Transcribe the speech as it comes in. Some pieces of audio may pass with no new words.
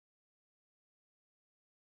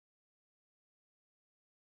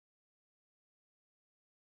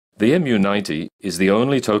The MU90 is the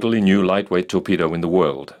only totally new lightweight torpedo in the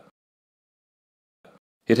world.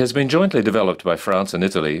 It has been jointly developed by France and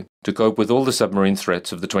Italy to cope with all the submarine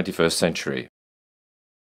threats of the 21st century.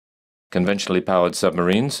 Conventionally powered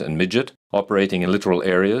submarines and midget operating in littoral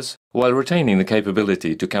areas while retaining the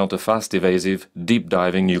capability to counter fast evasive,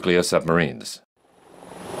 deep-diving nuclear submarines.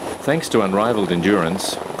 Thanks to unrivaled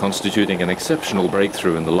endurance, constituting an exceptional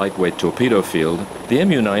breakthrough in the lightweight torpedo field, the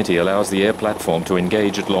MU90 allows the air platform to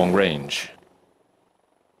engage at long range.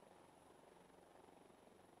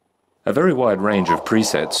 A very wide range of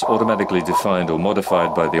presets, automatically defined or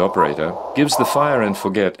modified by the operator, gives the fire and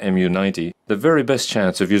forget MU90 the very best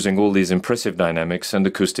chance of using all these impressive dynamics and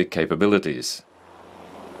acoustic capabilities.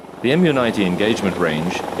 The MU90 engagement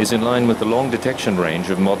range is in line with the long detection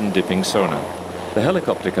range of modern dipping sonar. The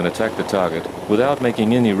helicopter can attack the target without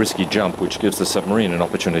making any risky jump, which gives the submarine an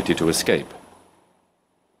opportunity to escape.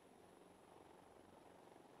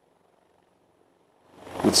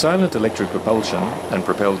 With silent electric propulsion and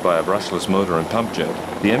propelled by a brushless motor and pump jet,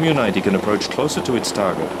 the MU90 can approach closer to its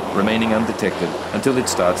target, remaining undetected until it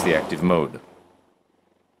starts the active mode.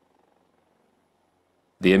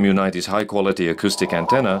 The MU90's high-quality acoustic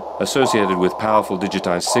antenna, associated with powerful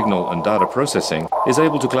digitized signal and data processing, is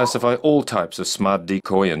able to classify all types of smart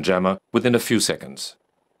decoy and jammer within a few seconds.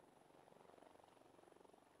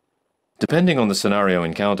 Depending on the scenario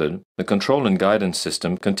encountered, the control and guidance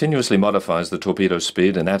system continuously modifies the torpedo's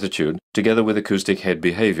speed and attitude together with acoustic head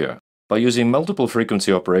behavior. By using multiple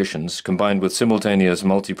frequency operations combined with simultaneous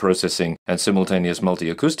multi-processing and simultaneous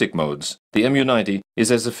multi-acoustic modes, the MU90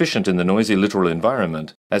 is as efficient in the noisy littoral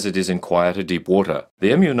environment as it is in quieter deep water.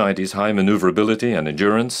 The MU90's high maneuverability and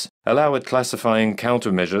endurance allow it classifying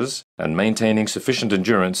countermeasures and maintaining sufficient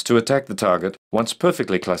endurance to attack the target once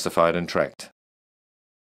perfectly classified and tracked.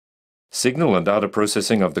 Signal and data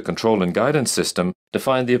processing of the control and guidance system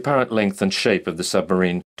define the apparent length and shape of the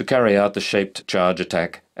submarine to carry out the shaped charge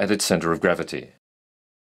attack at its center of gravity.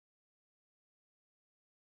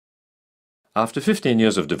 After 15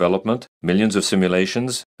 years of development, millions of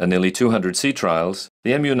simulations, and nearly 200 sea trials,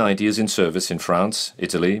 the MU90 is in service in France,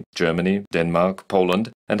 Italy, Germany, Denmark,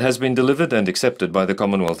 Poland, and has been delivered and accepted by the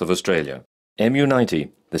Commonwealth of Australia.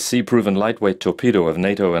 MU90, the sea-proven lightweight torpedo of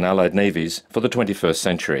NATO and Allied navies for the 21st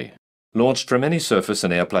century. Launched from any surface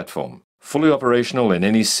and air platform, fully operational in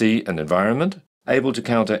any sea and environment, able to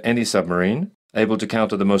counter any submarine, able to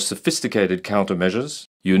counter the most sophisticated countermeasures,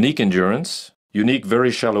 unique endurance, unique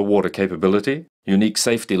very shallow water capability, unique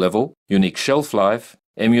safety level, unique shelf life,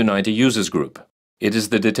 MU90 users group. It is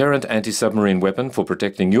the deterrent anti-submarine weapon for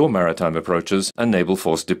protecting your maritime approaches and naval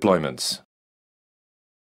force deployments.